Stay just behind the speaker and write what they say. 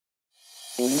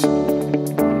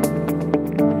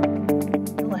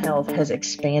Telehealth has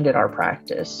expanded our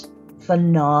practice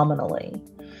phenomenally,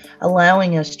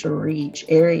 allowing us to reach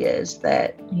areas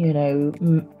that,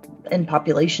 in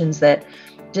populations that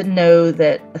didn't know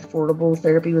that affordable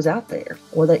therapy was out there,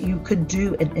 or that you could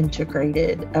do an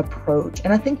integrated approach.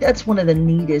 And I think that's one of the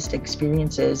neatest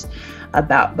experiences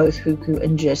about both Hucu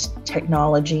and just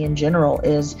technology in general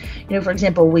is, for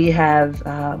example, we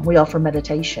offer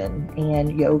meditation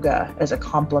and yoga as a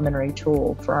complementary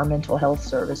tool for our mental health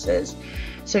services.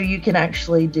 So you can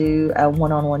actually do a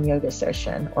one-on-one yoga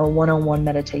session or one-on-one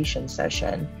meditation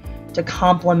session to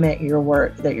complement your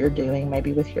work that you're doing,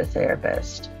 maybe with your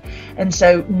therapist. And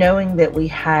so knowing that we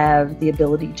have the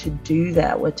ability to do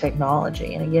that with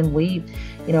technology, and again,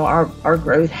 our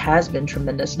growth has been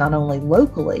tremendous, not only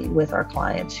locally with our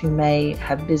clients who may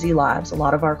have busy lives. A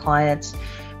lot of our clients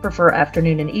prefer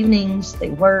afternoon and evenings, they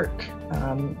work.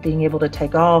 Being able to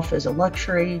take off is a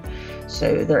luxury,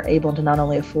 so they're able to not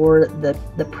only afford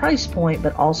the price point,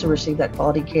 but also receive that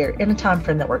quality care in a time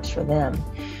frame that works for them.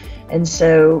 And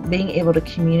so being able to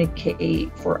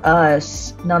communicate for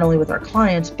us, not only with our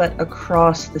clients, but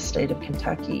across the state of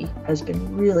Kentucky has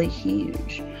been really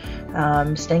huge.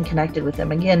 Staying connected with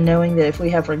them. Again, knowing that if we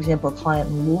have, for example, a client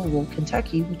in Louisville,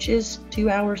 Kentucky, which is 2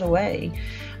 hours away,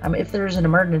 if there's an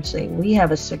emergency, we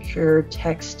have a secure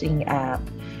texting app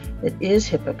that is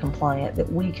HIPAA compliant that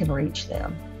we can reach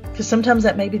them. Because sometimes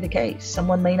that may be the case.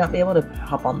 Someone may not be able to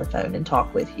hop on the phone and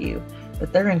talk with you,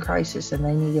 but they're in crisis and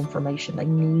they need information. They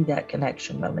need that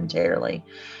connection momentarily,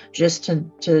 just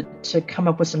to come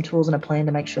up with some tools and a plan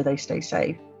to make sure they stay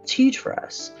safe. It's huge for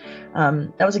us.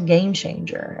 That was a game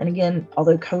changer. And again,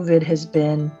 although COVID has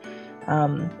been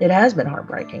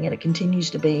heartbreaking, and it continues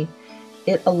to be,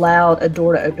 it allowed a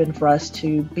door to open for us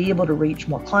to be able to reach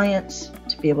more clients,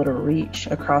 to be able to reach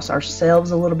across ourselves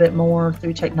a little bit more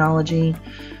through technology.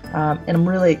 And I'm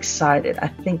really excited. I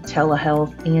think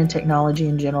telehealth and technology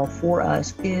in general for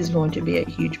us is going to be a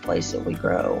huge place that we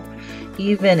grow.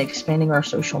 Even expanding our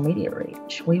social media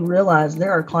reach. We realize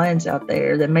there are clients out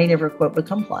there that may never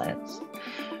become clients,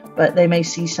 but they may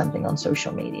see something on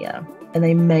social media and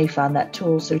they may find that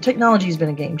tool. So technology has been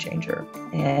a game changer.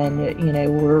 And,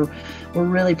 we're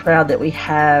really proud that we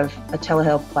have a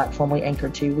telehealth platform we anchor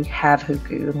to. We have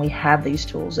Hucu, and we have these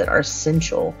tools that are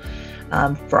essential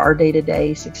for our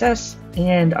day-to-day success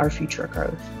and our future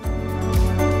growth.